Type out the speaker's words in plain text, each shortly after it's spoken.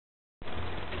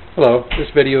Hello, this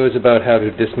video is about how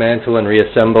to dismantle and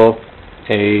reassemble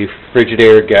a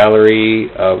Frigidaire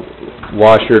Gallery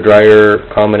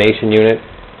washer-dryer combination unit.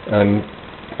 I'm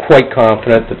quite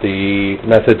confident that the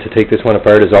method to take this one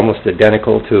apart is almost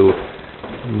identical to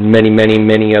many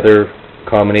other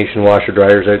combination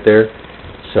washer-dryers out there.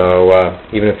 So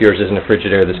even if yours isn't a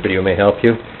Frigidaire, this video may help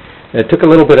you. And it took a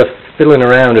little bit of fiddling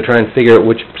around to try and figure out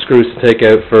which screws to take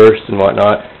out first and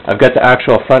whatnot. I've got the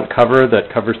actual front cover that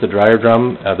covers the dryer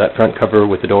drum. That front cover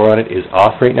with the door on it is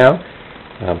off right now.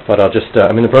 But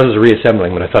I'm in the process of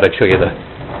reassembling, but I thought I'd show you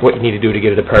what you need to do to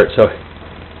get it apart. So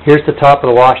here's the top of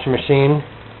the washing machine,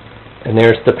 and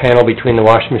there's the panel between the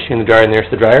washing machine and the dryer, and there's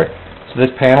the dryer. So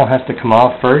this panel has to come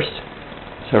off first.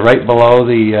 So right below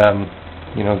the,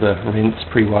 the rinse,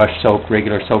 pre-wash, soak,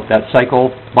 regular soak, that cycle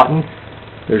button,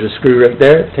 there's a screw right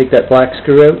there. Take that black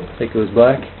screw out. I think it was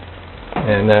black.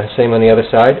 And same on the other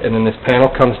side. And then this panel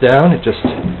comes down. It just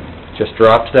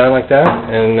drops down like that.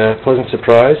 And pleasant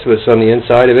surprise was on the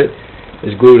inside of it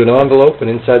is glued an envelope,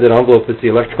 and inside that envelope is the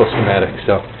electrical schematic.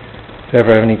 So if I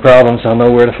ever have any problems, I'll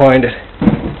know where to find it.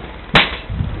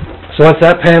 So once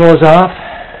that panel is off,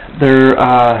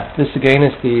 this again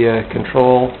is the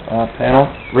control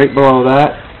panel. Right below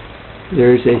that,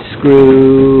 there's a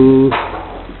screw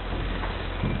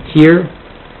here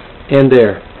and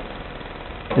there.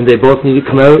 And they both need to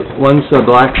come out. One's a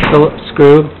black Phillips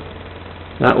screw,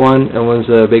 that one, and one's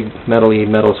a big metal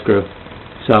screw.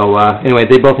 So anyway,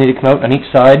 they both need to come out on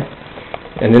each side.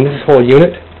 And then this whole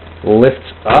unit lifts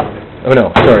up. Oh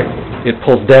no, sorry. It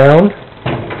pulls down.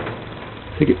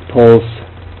 I think it pulls,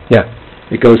 yeah,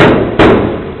 it goes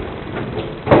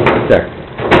there.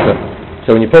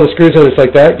 So when you pull the screws out, it's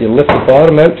like that. You lift the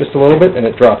bottom out just a little bit, and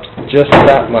it drops just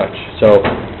that much. So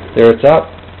there it's up.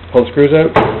 Pull the screws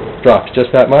out. Drops just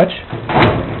that much,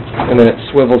 and then it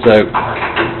swivels out.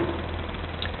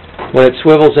 When it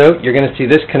swivels out, you're going to see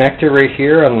this connector right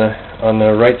here on the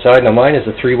right side. Now mine is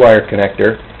a 3-wire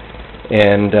connector,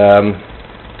 and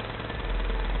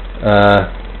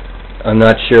I'm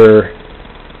not sure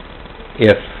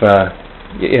if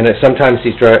sometimes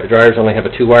these dryers only have a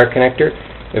 2-wire connector.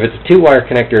 If it's a 2-wire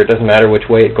connector, it doesn't matter which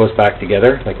way it goes back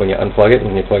together. Like when you unplug it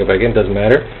and when you plug it back in, it doesn't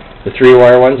matter. The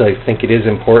 3-wire ones, I think it is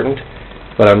important.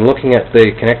 But I'm looking at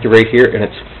the connector right here, and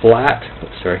it's flat.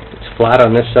 It's flat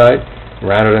on this side,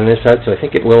 rounded on this side, so I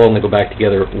think it will only go back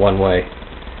together one way.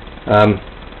 The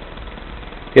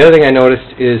other thing I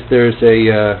noticed is there's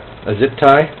a zip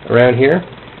tie around here,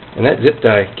 and that zip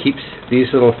tie keeps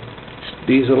these little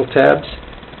tabs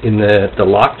in the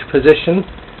locked position.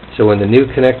 So when the new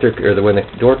connector, or when the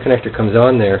door connector comes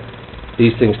on there,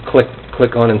 these things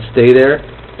click on and stay there,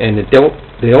 and they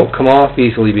don't come off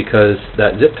easily because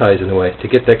that zip tie is in the way. To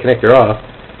get that connector off,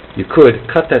 you could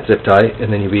cut that zip tie,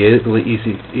 and then you'd be able to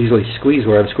easily squeeze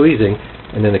where I'm squeezing,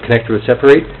 and then the connector would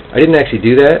separate. I didn't actually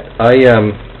do that. I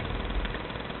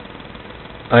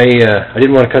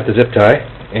didn't want to cut the zip tie,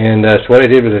 and so what I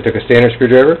did was I took a standard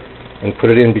screwdriver and put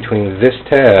it in between this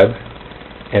tab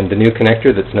and the new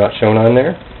connector that's not shown on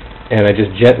there, and I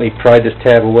just gently pried this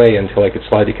tab away until I could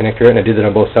slide the connector in. I did that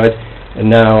on both sides, and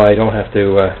now I don't have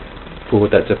to fool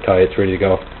with that zip tie. It's ready to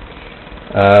go.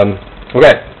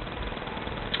 Okay.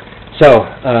 So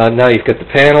now you've got the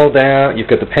panel down.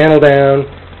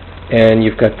 And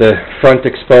you've got the front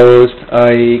exposed.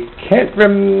 I can't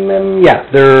remember. Yeah,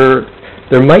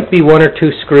 there might be one or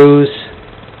two screws.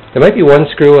 There might be one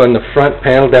screw on the front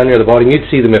panel down near the bottom. You'd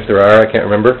see them if there are. I can't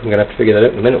remember. I'm going to have to figure that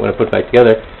out in a minute when I put it back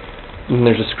together. And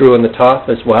there's a screw on the top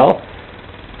as well.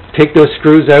 Take those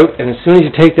screws out, and as soon as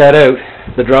you take that out,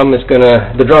 the drum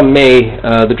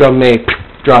may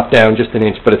drop down just an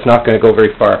inch, but it's not going to go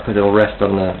very far because it'll rest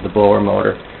on the blower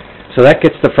motor. So that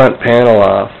gets the front panel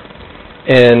off.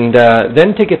 And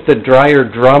then to get the dryer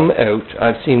drum out,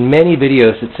 I've seen many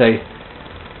videos that say,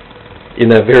 in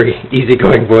a very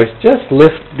easygoing voice, just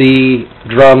lift the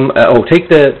drum, take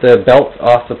the belt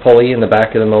off the pulley in the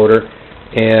back of the motor,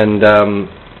 and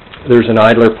there's an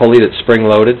idler pulley that's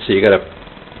spring-loaded, so you got to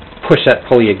push that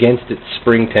pulley against its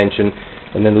spring tension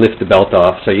and then lift the belt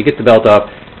off. So you get the belt off.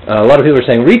 A lot of people are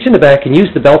saying, reach in the back and use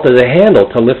the belt as a handle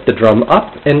to lift the drum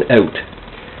up and out.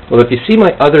 Well, if you see my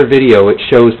other video, it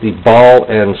shows the ball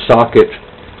and socket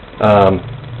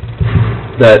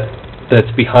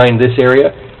that's behind this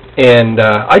area. And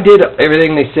I did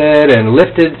everything they said and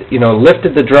lifted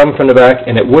the drum from the back,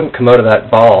 and it wouldn't come out of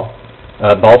that ball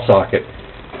socket.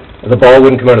 The ball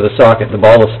wouldn't come out of the socket. The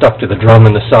ball is stuck to the drum,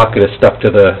 and the socket is stuck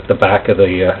to the back of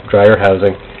the dryer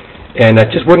housing. And that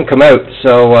just wouldn't come out.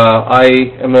 So I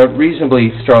am a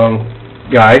reasonably strong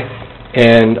guy,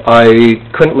 and I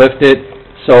couldn't lift it,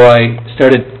 so I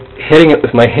started hitting it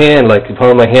with my hand, like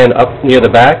pulling my hand up near the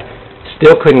back.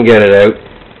 Still couldn't get it out.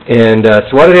 And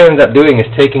so what I ended up doing is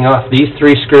taking off these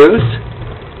 3 screws,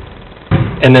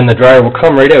 and then the dryer will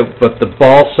come right out, but the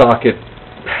ball socket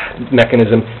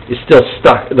mechanism is still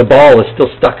stuck. The ball is still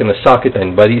stuck in the socket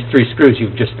then. By these 3 screws,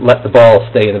 you've just let the ball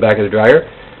stay in the back of the dryer.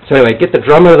 So anyway, get the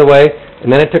drum out of the way,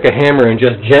 and then I took a hammer and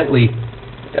just gently,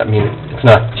 I mean, it's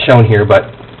not shown here, but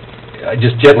I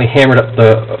just gently hammered up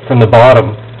from the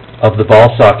bottom of the ball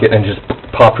socket and just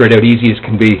popped right out easy as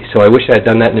can be. So I wish I had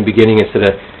done that in the beginning instead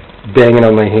of banging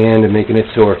on my hand and making it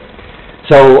sore.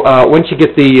 So once you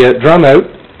get the drum out,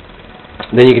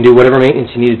 then you can do whatever maintenance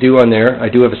you need to do on there. I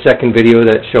do have a second video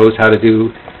that shows how to do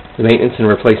the maintenance and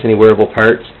replace any wearable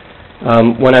parts.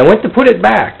 When I went to put it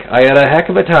back, I had a heck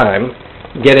of a time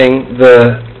getting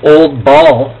the old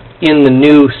ball in the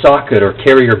new socket, or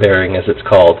carrier bearing as it's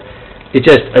called. I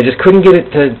just couldn't get it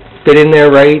to fit in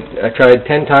there right. I tried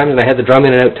 10 times, and I had the drum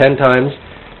in and out 10 times.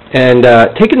 And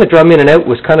taking the drum in and out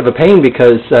was kind of a pain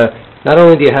because not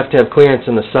only do you have to have clearance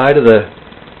on the side of the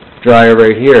dryer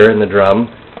right here in the drum,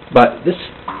 but this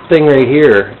thing right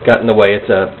here got in the way. It's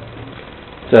a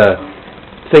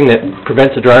thing that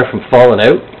prevents the dryer from falling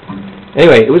out.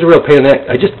 Anyway, it was a real pain in the neck.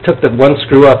 I just took the 1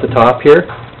 screw off the top here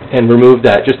and removed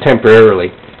that just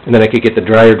temporarily, and then I could get the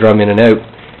dryer drum in and out.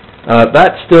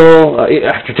 That still,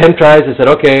 after 10 tries, I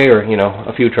said, okay, or,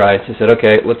 a few tries, I said,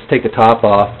 okay, let's take the top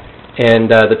off.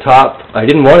 And the top, I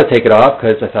didn't want to take it off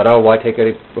because I thought, oh, why take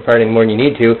it apart any more than you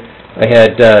need to? I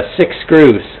had 6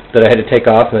 screws that I had to take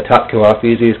off, and the top came off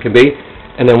easy as can be.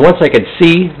 And then once I could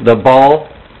see the ball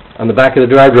on the back of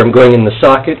the dryer drum going in the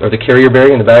socket, or the carrier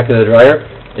bearing in the back of the dryer,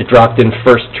 it dropped in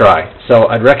first try. So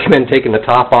I'd recommend taking the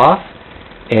top off,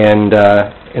 and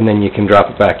then you can drop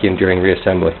it back in during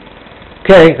reassembly.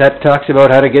 Okay, that talks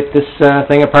about how to get this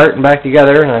thing apart and back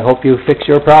together, and I hope you fix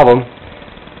your problem.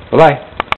 Bye-bye.